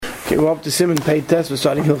Okay, we're up to Simon Pei Test. We're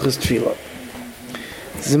starting Hilchas Tefillah.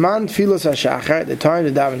 Zman Tfilos HaShachar, the time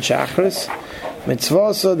to daven Shacharis.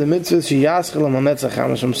 Mitzvah, the mitzvah sheyaschel amalnetzach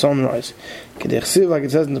hamash from sunrise. Kedechsiv, like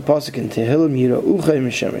it says in the pasuk in Tehillim, Yira Uchay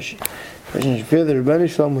Mishemesh. Person should fear the Rebbeinu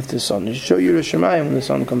Shalom with the sun. You should show Yira Shemayim when the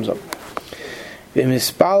sun comes up.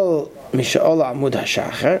 V'mispal Misha'ola Amud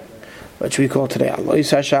HaShachar, which we call today Alois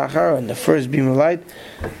HaShachar, and the first beam of light.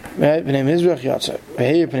 Right, B'nei Mizrach Yatsa.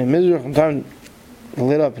 V'hei B'nei Mizrach, from time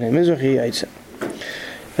lit up B'nei Mizrach Yatsa.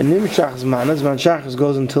 The Nimshach Zman Shachas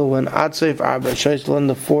goes until when Atzayf Arba Shaish in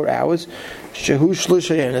the 4 hours. Shehu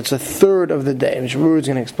Shlushayim, it's a third of the day. Mr. Brewer is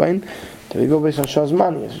going to explain that we go based on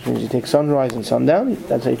Shazmanias, which means you take sunrise and sundown.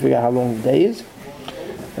 That's how you figure out how long the day is.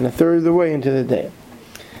 And a third of the way into the day.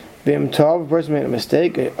 V'im Tov, a person made a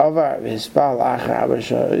mistake. Avar v'hispal achar Arba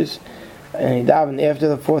Shaish, and he davened after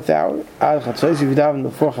the 4th hour. Ad Chatzos, if he davened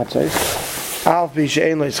before Chatzos. Alf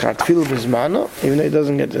b'she'en lo yischar tefillah b'zmano, even though he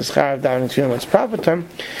doesn't get the schar of davening tefillah when it's proper time,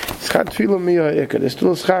 yischar tefillah miyah ikar, there's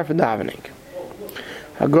still a schar for davening.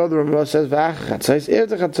 Haggadah Ramah says, v'ach chatzos,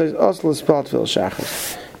 after chatzos, also l'spal tefillah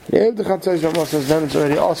shachas. And after chatzos, Ramah says, then it's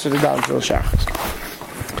already also to daven tefillah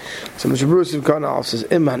shachas. So Mr. Bruce of Karnal says,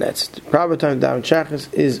 imanetz, the proper time to daven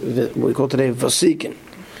shachas is what we call today vasikin,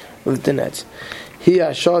 with the nets. He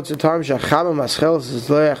has shot the time shachama maschel is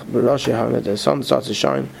leich b'rosh hamet, the sun starts to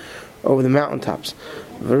shine over the mountaintops.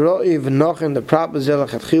 V'ro'i v'nochin, the proper zelach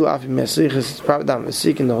atchil afi me'aslichas, it's proper daven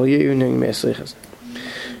vasikin the whole year evening me'aslichas.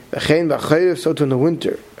 V'chein v'chayrev, so too in the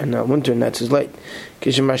winter, and the winter nets is late.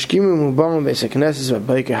 Kishem mashkimu mubam v'esek neses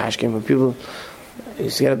v'bayker hashkim, when people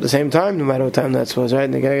used to get up at the same time, no matter what time nets was, right?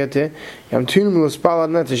 And they gotta get there. Yam tunum l'spal ad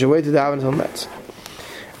nets, they should wait to daven until nets.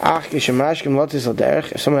 Ach kishem mashkim lotis al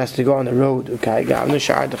derech, if someone has to go on the road, okay, gavne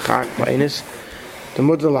sha'ar d'chak ma'inis, the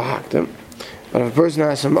mutter lahaktem. But if a person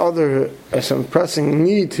has some pressing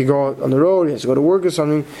need to go on the road, he has to go to work or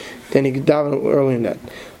something, then he could daven early in that.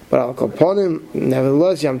 But I'll call upon him,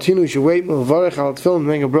 nevertheless, Yamtinu should wait, Mulvarech al tefillin,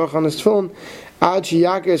 make a brach on his tefillin, Ad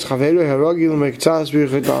sheyakar es chaveru heragil me'ktzas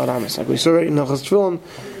b'yichud dal ramas. Like we saw right in the tefillin,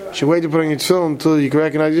 you should wait to put on your tefillin until you can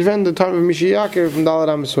recognize your friend, the time of Mishiyakar from dal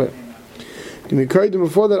ramas. The Mikaydim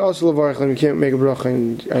before that also Lavarech, then you can't make a brach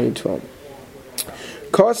on your tefillin.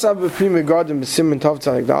 Kosav b'prim megadim b'simen tov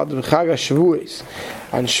tzadik dal b'chaga Shavuos,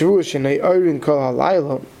 and Shavuos shenei oirin kol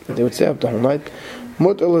halayla, that they would stay up the whole night.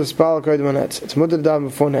 Mutter l'spal koydem anetz. It's mutter to daven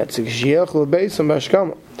before netz. Kshielch l'beis and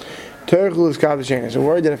b'ashkama. Terchul l'skadashen. So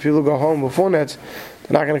worried that if people go home before netz,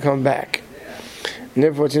 they're not going to come back. And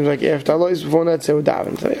therefore it seems like after Alois before netz they would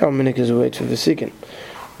daven. So how many is wait for the sikin.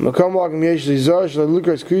 Makom walking yesh l'zor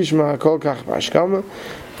sh'l'lukras krishma kol kach b'ashkama.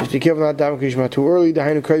 Just be careful not daven krishma too early.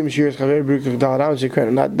 Dahainu koydem shiras chaver b'rukach dal ramas. You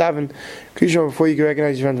can't not daven krishma before you can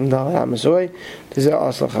recognize your friend from dal ramas away. This is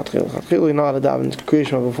also chatchil. Chatchil you're not allowed to daven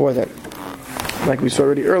krishma before that. Like we saw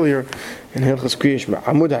already earlier in Hilchas Kriyishma.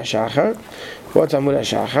 Amud HaShachar. What's Amud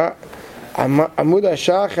HaShachar? Amud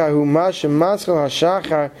HaShachar hu mashem maschel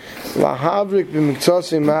HaShachar lahavrik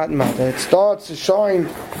b'miktzosei mat mat. It starts to shine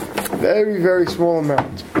very, very small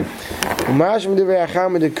amount.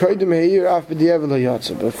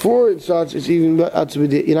 Before it starts, it's even you're not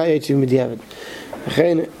yet even b'diavad.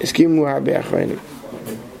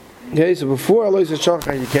 Okay, so before Alois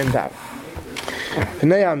HaShachar you can't daven. You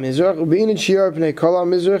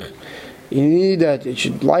need that it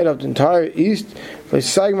should light up the entire east.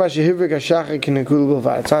 It's not enough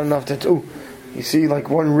that you see like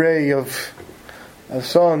one ray of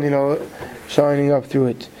sun, shining up through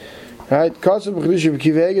it. Right?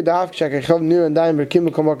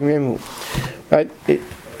 Right?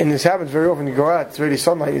 And this happens very often. You go out, it's already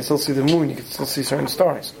sunlight, you still see the moon, you can still see certain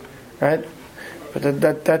stars. Right? But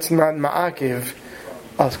that's not ma'akiv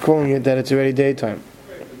us calling it that it's already daytime.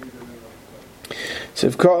 So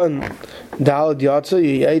if cotton dalad yatsa,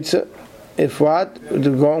 you yaitza. If what? If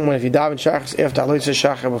you daven shachas after Alois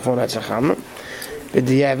HaShachar before netzachama,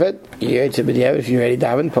 b'diavad, you yaitza b'diavad if you already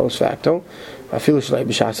daven post facto. Afilu shlei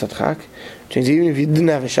b'shas atchak, which means even if you didn't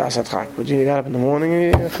have a shas atchak, but you got up in the morning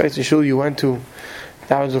and you went to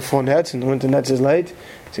daven before netz and the winter netz is late,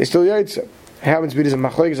 so you still yaitza. It happens to be there's a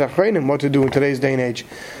machlokes achronim what to do in today's day and age.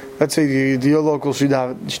 Let's say your local should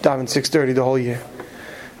daven 6:30 the whole year,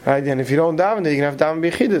 right? And if you don't daven, then you can have daven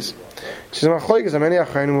b'yichidus. Which is machlokes. Many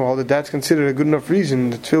achronim who hold that that's considered a good enough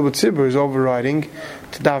reason that tefillah b'tzibur is overriding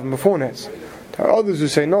to daven before nets. There are others who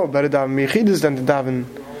say no, better daven b'yichidus than to daven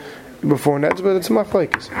before nets, but it's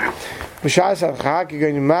machlokes. B'shas atchak, you're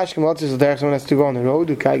going to mashkim lots of derech. Someone has to go on the road.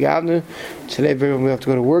 Ukai gavne. Today, we have to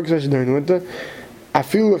go to work, especially during the winter. I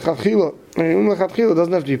feel lechatchila. Lechatchila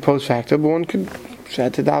doesn't have to be post facto, but one could. She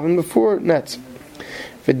had to daven before nets.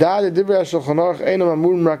 ודעת דברי השולחן ערוך אינם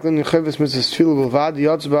אמורים רק לנכבס מצוות תפילה בלבד,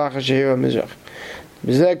 יוצבח השהיר המזרח.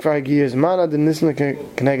 בזה כבר הגיע הזמן עד הניסן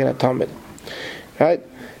כנגד התלמיד. Right?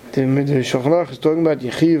 The Shulchan Aruch is talking about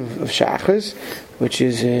Yechiv of Shachris, which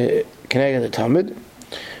is connected to the Talmud.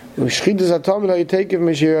 U'shchitas HaTalmud ha'yitekev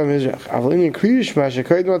Meshir HaMizrach. Aval in Kriya Shema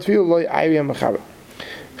she'koyed matfil lo Ayri HaMechaber.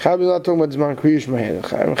 Chab is not talking about Zman Kriya Shema here.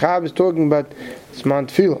 Chab is talking about Zman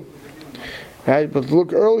Tefillah. Right? But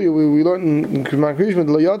look earlier, we learned in Zman Kriya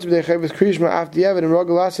Shema, lo yotz b'dei Chavis Kriya Shema after Yevid and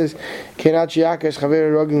Rogel Ases kenat Shiakas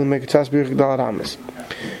Chaver Rogel Meketas Birchik Dal Aramis.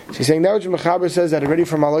 So he's saying that which Mechaber says that already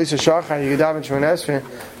from Alois HaShachar you daven Shemon Esrei,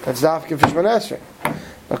 that's dafke for Shemon Esrei.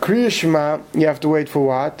 A Kriya Shema you have to wait for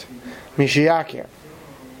what? Mishiakir.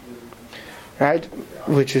 Right?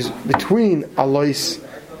 Which is between Alois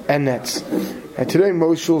and Netz. And today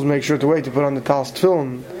most shuls make sure to wait to put on the Tal's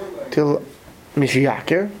Tefillin till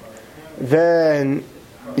Mishiakir. Then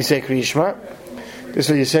you say Kriya Shema. This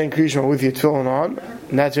way you're saying Kriya Shema with your Tefillin on,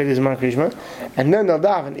 and that's really Zman Kriya Shema. And then they'll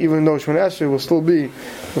daven, even though Shemon Esrei will still be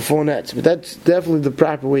before Netz. But that's definitely the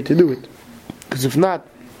proper way to do it. Because if not,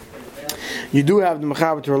 you do have the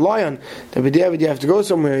Mechaber to rely on. That b'diavad you have to go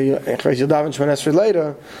somewhere. You daven Shemon Esrei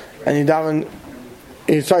later, and you daven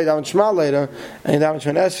Shema later, and you daven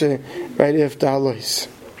Shemon Esrei right after Halois.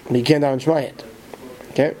 You can't daven Shema yet.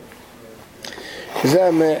 Okay?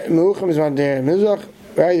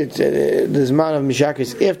 Right, the Zman of Mishak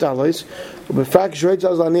is after Alois. But Frakish writes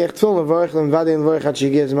as Laniach Tefillin Levarich Lemvadi and Levarich She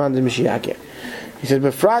gives Zman the Mishiakir. He said,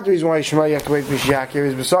 but Frat the reason why Shema you have to wait for Mishiakir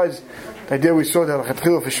is besides the idea we saw that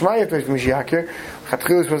Chatchil for Shema you have to wait for Mishiakir.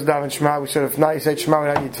 Chatchil is supposed to daven Shema. We said if not you say Shema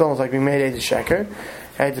without your Tefillin, it's like we made a Sheker.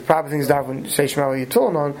 And the proper thing is that when you say Shema with your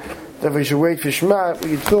Tefillin on, that we should wait for Shema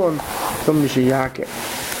with your Tefillin from Mishiakir.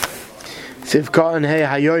 Sivka and Hey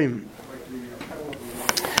Hayoim.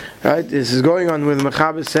 Right, this is going on with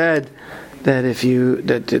Mechaber said that if you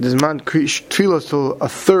that the Zman Tefillah till a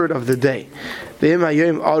third of the day. If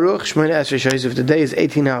the day is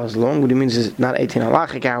 18 hours long, what it means is not 18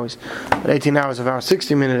 halachic hours, but 18 hours of our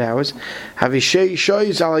 60-minute hours. Have 6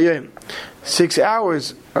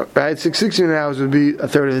 hours, right? 16 hours would be a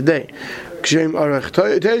third of the day. But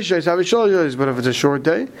if it's a short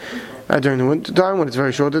day, during the winter time when it's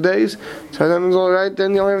very short the days, so then it's all right.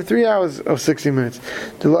 Then you only have 3 hours of 60 minutes.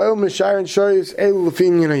 That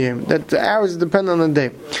the hours depend on the day.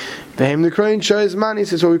 The crane shows mani.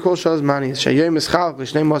 This is what we call shows mani. You take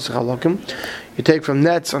from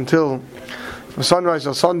Netz until from sunrise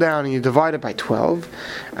till sundown, and you divide it by 12,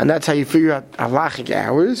 and that's how you figure out halachic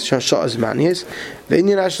hours. Shashas manis. Then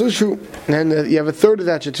you have a third of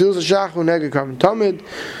that. Shatil Shacharu Neged Karban Tamid.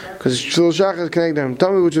 Because Shul Shach is connected to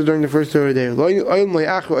Tamid, which is during the first third of the day.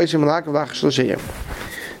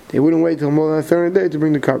 They wouldn't wait till more than the third of the day to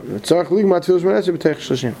bring the carbon.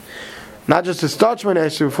 Not just to start Shemon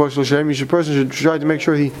Esrei before Shul Shem, person should try to make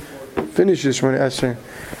sure he finishes Shemon Esrei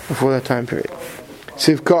before that time period.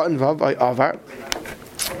 Sivka and Vav by Avar.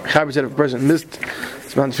 Chaber said if a person missed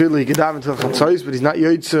Zman Tefillah, he could daven until Chatzos, but he's not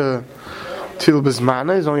Yotze Tefillah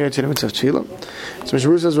B'Zmana, he's only Yotze in the mitzvah of Tefillah. So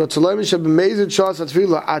Mishmur says, "Ratzalem sheb mezid shas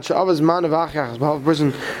tefillah at she'avas man of achachas." But if a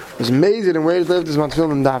person was mezid and waited left this man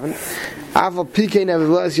tefillah and daven, afal pikein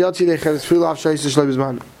nevertheless yatsi decheres tefillah af shayis shloi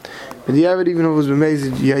b'zman. But the Yevid, even if it was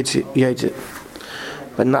mezid, yatsi,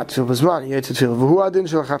 but not tefillah b'zman, yatsi tefillah. V'hu adin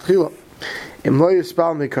shel chatchila. Im lo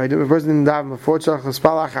yispal mekaydim. If a person didn't daven before tzarich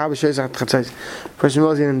l'spal achar b'shayis chatzos. If a person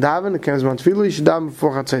knows he didn't daven, it comes man tefillah, he should daven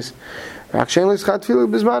before chatzos. Rak shein lo yischat tefillah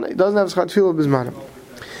b'zman. He doesn't have schat tefillah b'zman.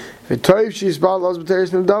 So therefore you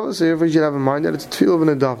should have in mind that it's a tefillah of an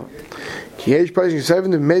adava.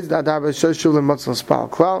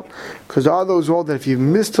 Because there are those who hold that if you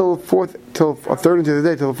miss till a third into the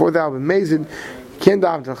day, till the fourth hour of mazid, you can't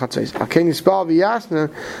daven till chatzos.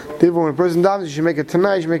 Therefore when a person davens, you should make a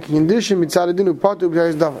tanai, you should make a condition, and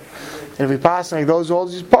if he passes like those who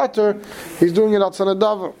hold his potter, he's doing it outside a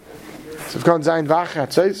dava. So if comes zayin v'achar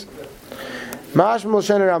chatzos, Mashmal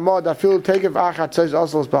Shener Ramad, I feel take if Achat says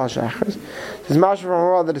also as Baal Shachas. There's Mashmal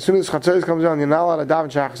Ramad that as soon as Chatzos comes on, you're not allowed to daven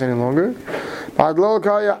Shachas any longer. But Lo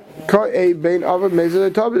Kaya a Bain Avad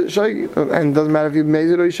Mezid or Shaky, and it doesn't matter if you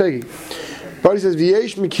Mezid or Shaky. But he says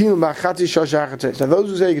V'yesh Mikilim Ba'Chatzi Shachas. Now those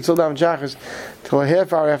who say you can still daven Shachas till a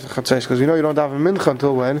half hour after Chatzos, because we know you don't daven Mincha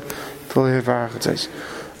until when? Till a half hour after Chatzos.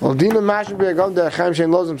 Well, Dina Mashmal Be'agam the Chaim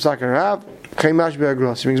Shein Lozim Sakar Rav Chaim Mashmal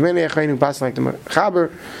Be'agros. It means many Chaim who pass like the Chaber.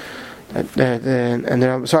 And then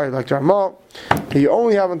I'm sorry, like the Ramal, you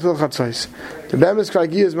only have until Chatzos. The Bemis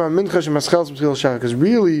Kragi is my Mincha Shemaschel some Tefillah Shachar, because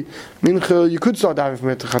really Mincha you could start diving from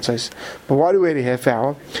it to Chatzos, but why do we wait a half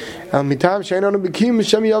hour? Mitam Shein on Bekim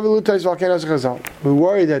Shem Yavilutais Valkenas Chazal. We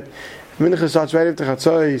worry that Mincha starts right after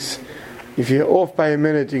Chatzos. If you're off by a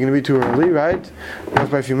minute, you're going to be too early, right? Off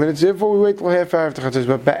by a few minutes. Therefore, we wait till half hour after Chatzos.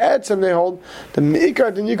 But by Etzem, they hold the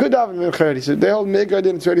Meikar, then you could have Mincha. He said, they hold Meikar,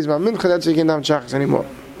 then it's ready to Mincha, that's why you can't have Shachas anymore.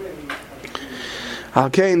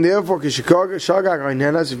 Okay, and therefore, if by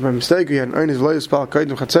mistake you had an earnest layers spell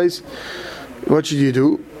kaidim chatzais, what should you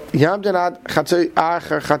do? So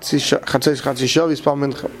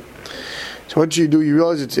what should you do? You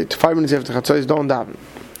realize it's 5 minutes after chatzais, don't daven.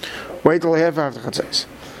 Wait till half after chatzais,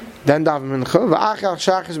 then daven mincha. V'achar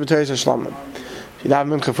shachas b'teis hashlamim. You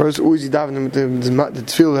daven mincha first, always you daven the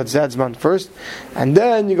tefillah that's Zedzman first, and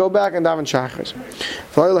then you go back and daven shachas.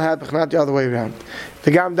 Not the other way around. The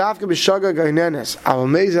gam dafka b'shaga gainenes. Our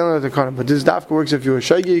mezid no takana, but this dafka works if you're a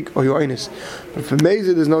shagig or you're eines. But for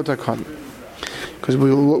mezid there's no takana, because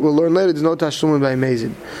we'll learn later there's no tashlumin by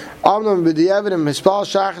mezid. Amnam b'diavad and mispal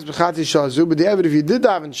shachas b'chati shazu. B'diavad if you did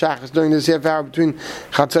daven shachas during this half hour between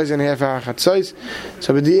chatzais and half hour chatzais,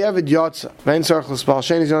 so b'diavad yotza. Vein sarch l'spal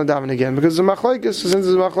shein is going to daven again because the machlokes. Since it's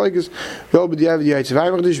machlokes, well b'diavad yaitz.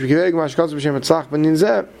 V'ayim chadish b'kiveg mashkatz b'shem etzlach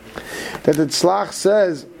b'ninzeh. That the tzlach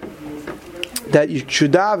says that you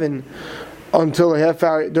should daven until a half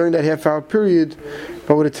hour, during that half hour period,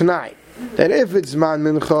 but with a tonight. That if it's man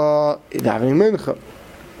mincha, davening mincha.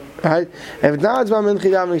 Right? If it's not man mincha,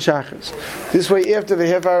 davening shachas. This way, after the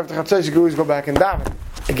half hour of the chatzos, you can always go back and daven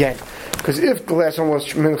again. Because if the last one was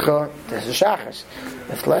mincha, this is shachas.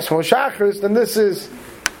 If the last one was shachas, then this is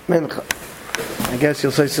mincha. I guess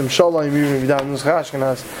you'll say some shalom even if you daven this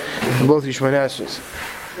chashkanaz in both Yishmael Eshes.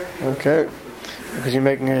 Okay? Because you're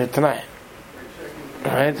making it tonight.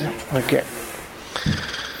 Right? Okay.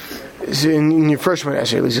 So in your first one,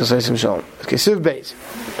 actually, at least you'll say some shalom. Okay, Siv Beis.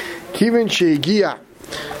 Kivin Sheigia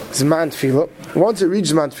Zman Tefillah. Once it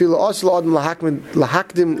reaches Zman Tefillah, also Adam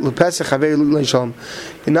lahakdim lepesach havei l'ilay shalom.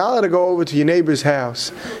 You're not allowed to go over to your neighbor's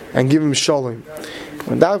house and give him shalom.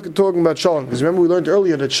 When we're talking about shalom, because remember we learned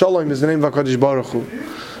earlier that shalom is the name of HaKadosh Baruch Hu.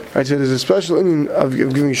 Right, so there's a special inyan of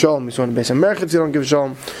giving shalom. We saw in the Beis HaMerchetz you don't give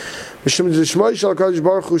shalom. The name of HaKadosh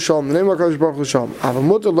Baruch Hu shalom. The name of HaKadosh Baruch Hu shalom.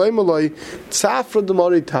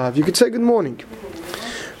 You could say good morning.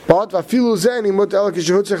 But you're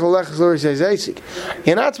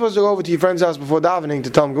not supposed to go over to your friend's house before davening to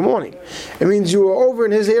tell him good morning. It means you were over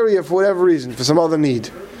in his area for whatever reason, for some other need.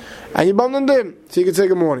 And you bumped into him, so you could say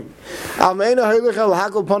good morning. But you're not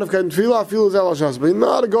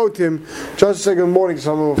to go to him just to say good morning to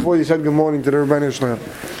someone before you said good morning to the Rebbeinu Shalom.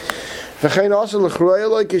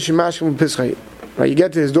 Right, you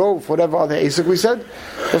get to his door for whatever other asik we said.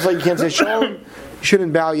 Just like you can't say shalom, you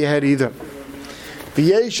shouldn't bow your head either. And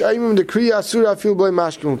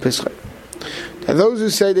those who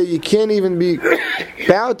say that you can't even be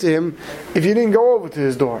bowed to him if you didn't go over to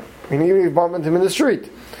his door. I mean, even if you bump into him in the street,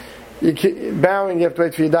 bowing, you have to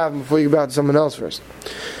wait for your daven before you bow to someone else first.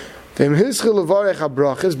 But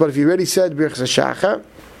if you already said birchas hashacha,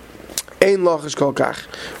 ein lochish kol kach.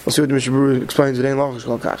 We'll see what the Mishnah Berurah explains with ein lochish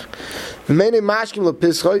kol kach.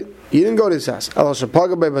 You didn't go to his house. You're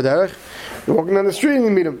walking down the street and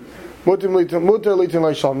you meet him. Mutter litin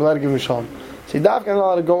lai shalom. You're allowed to give him shalom. So you're not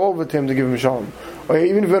allowed to go over to him to give him shalom. Or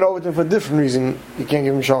even if you went over to him for a different reason, you can't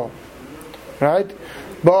give him shalom. Right?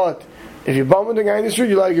 But if you bump into a guy in the street,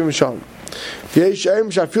 you're allowed to give him shalom. Those who are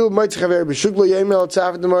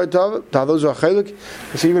chelik,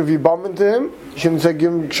 so even if you bump into him, you shouldn't say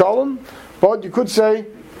give him shalom, but you could say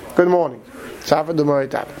good morning. So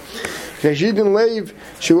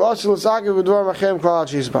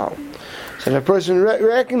if a person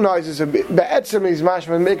recognizes it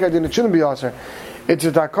shouldn't be answer. It's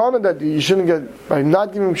a takana that you shouldn't get, by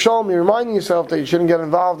not giving shalom, you're reminding yourself that you shouldn't get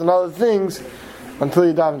involved in other things until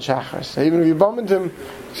you daven shachar. So even if you bump into him,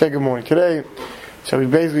 say good morning. Today, so we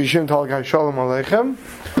basically shouldn't tell the guy shalom aleichem,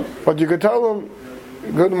 but you could tell him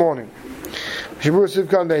good morning. Shibur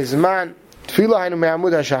Sivkan Beis Man Tefillah Hainu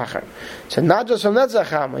Me'amud HaShachar. So not just from Netzach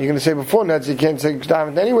Chama. You're going to say before Netzach, you can't say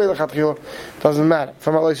daven anyway. Doesn't matter.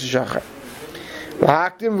 From Aleis Shachar.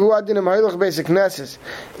 Lahaktim Vuadinim Hailach Basic Knesses.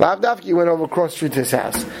 Lavdafki, you went over cross street to his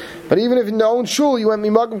house. But even if in the own shul you went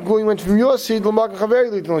Mimagim Kul, you went from your seat to Mimagim Chaveri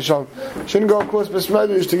Litin L'Shalom. Shouldn't go across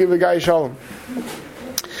Besmedrish to give the guy Shalom.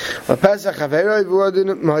 Pesach Chaveri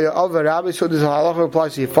Vuadinim Haya Alva Rabbi. So this halacha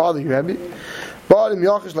applies to your father, your Rabbi. But in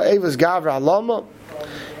Yachish La'evas Gavra Alama.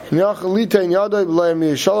 In Yachal Lita in Yadai B'layim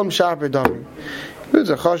Yishalom Shaper Dami. If it's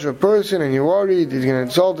a chashuv person and you're worried, he's going to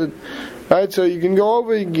insult it. Right, so you can go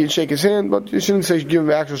over, you can shake his hand, but you shouldn't say give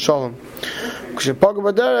him actual shalom.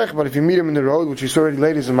 But if you meet him in the road, which we saw already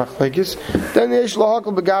later is a machlekes, then yesh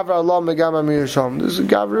lahakol begavra Allah megam amir shalom. This is a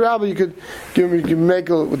gavra rabbi. You could give him, you can make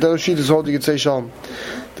with those sheets hold. You could say shalom.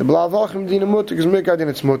 The blavachim dina mutter because mikadin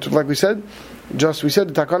it's mutter. Like we said the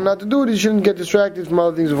takon not to do it. You shouldn't get distracted from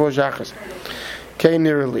other things before shachas. Okay,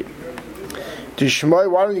 nearly. Why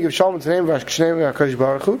don't you give shalom to the name of HaKadosh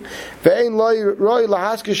Baruch Hu?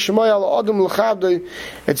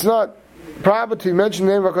 It's not proper to mention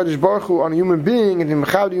the name of HaKadosh Baruch Hu on a human being and to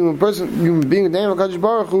mechabed human being the name of HaKadosh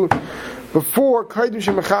Baruch Hu before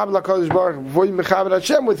you mechabed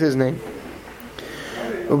Hashem with his name.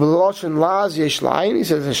 He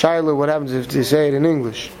says in Shiloh, what happens if they say it in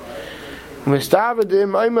English? You let us say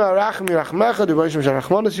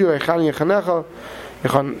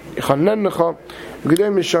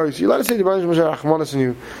the Baruch Hu Rachmanas in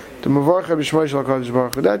you, the Mavarcha B'Shmai Shel HaKadosh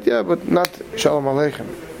Baruch Hu. That, yeah, but not Shalom Aleichem.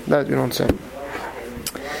 That we don't say.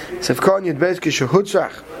 Sefkan Yud Beis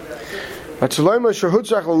Kishahutzach. But Shaloima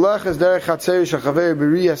Shahutzach L'Lech is Derech Chatzei Shachaver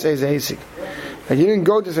B'Riyah says Hasik. And you didn't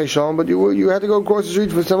go to say Shalom, but you had to go across the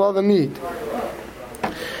street for some other need.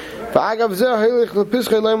 And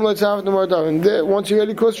once you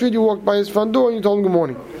already crossed the street, you walked by his front door and you told him good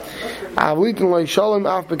morning. But if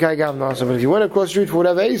you went across the street for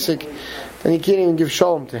whatever Asik, then you can't even give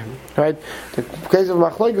Shalom to him. Right? The case of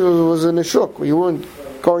Machlekes was in a shuk, where you weren't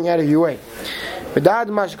going out of your way. But that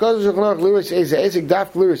you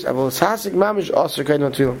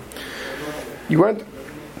went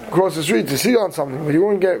across the street to see on something, but you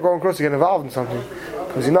weren't going across to get involved in something.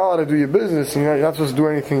 Because you're not allowed to do your business, and you're not supposed to do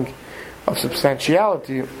anything of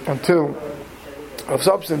substantiality until you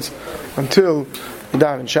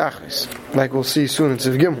daven Shachris, like we'll see soon in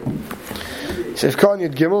Siv Gimel. Siv Kan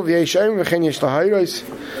Yud Gimel v'yesh Eimrim v'chen yesh lahayros,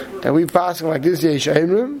 that we passing like this yesh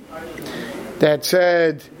Eimrim, that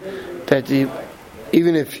said that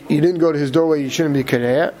even if you didn't go to his doorway, you shouldn't be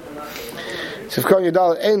kareya. Siv Kan Yud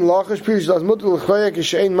Dalet ein lachish pirish das mutter l'choya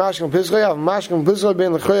kishein mashkem pischoy av mashkem pischoy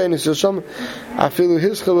ben l'choya in yisrael afilu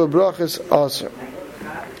hischel v'brachas aser.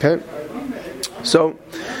 Okay. So,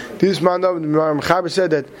 this man of the Mechaber said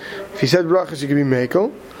that if he said brachas, you could be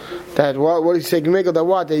mekel. That what he said mekel,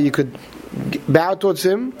 that you could bow towards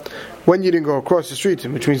him when you didn't go across the street,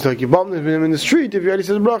 which means like you bumped him in the street. If you already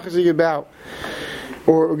said brachas, you could bow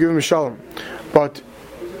or give him a shalom. But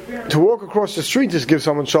to walk across the street just give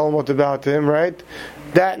someone shalom or to bow to him, right?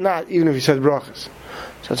 That not even if he said brachas.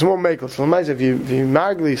 So it's more mekel. So if you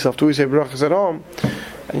magli yourself to say brachas at home,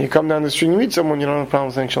 and you come down the street and you meet someone, you don't have a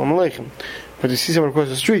problem saying shalom aleichem. But you see someone across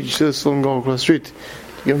the street, you should still go across the street to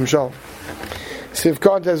give him shalom.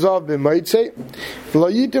 Sivkat hazav b'maitze,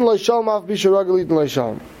 lo yitin lo shalom af b'sharagal yitin lo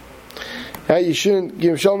shalom. You shouldn't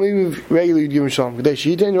give him shalom even if regularly you give him shalom. Kadesh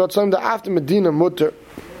yitin, you want something that after Medina mutter,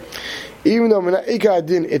 even though Mena'ika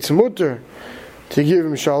din it's mutter to give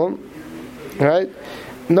him shalom, right?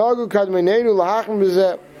 Nagu kadmenenu lahachim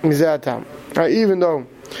b'ze'atam. Even though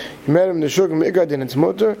you met him in the shuk and then it's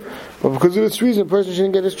mutter, but because of this reason, a person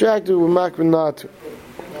shouldn't get distracted with makbid not to.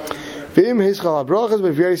 V'im hischal brachas,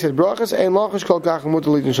 but if you already said brachas, ein lachish kol kach mutter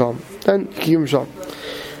litin shalom. Then you give him shalom.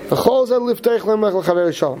 V'chol zeh liftech lemech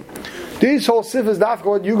l'chaver shalom. This whole sif is dafka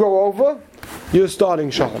what you go over, you're starting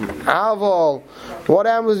shalom. Aval, what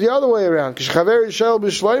happens the other way around? K'shchaver yishel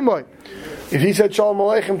b'shleimoy. If he said shalom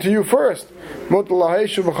aleichem to you first, mutter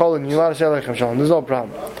laheshu v'cholin, you're allowed to say aleichem shalom. There's no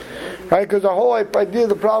problem. Right? Because the whole idea of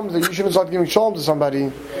the problem is that you shouldn't start giving shalom to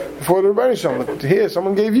somebody before they're burning shalom. But here,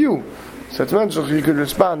 someone gave you. So it's meant so you could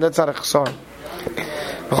respond. That's not a chasar.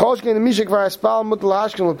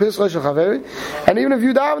 And even if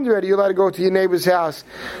you davened already, you're allowed to go to your neighbor's house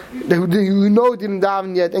who you know didn't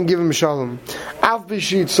daven yet and give him shalom.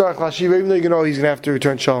 Even though you know he's going to have to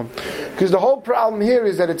return shalom. Because the whole problem here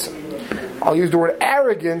is that it's, I'll use the word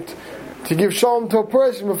arrogant, to give shalom to a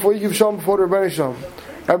person before you give shalom before they're burning shalom.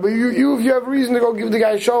 But if you have a reason to go give the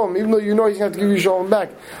guy shalom, even though you know he's going to have to give you shalom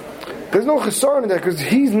back, there's no chesar in that because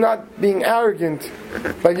he's not being arrogant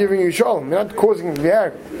by giving you shalom. You're not causing him to be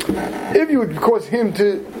arrogant. If you would cause him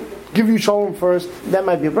to give you shalom first, that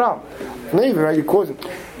might be a problem. Maybe, right? You're causing.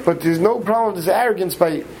 But there's no problem with this arrogance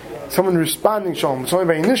by someone responding shalom, it's only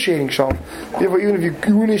by initiating shalom. Therefore, even if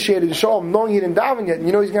you initiated shalom, knowing he didn't daven yet, and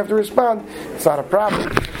you know he's going to have to respond, it's not a problem.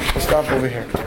 Let's stop over here.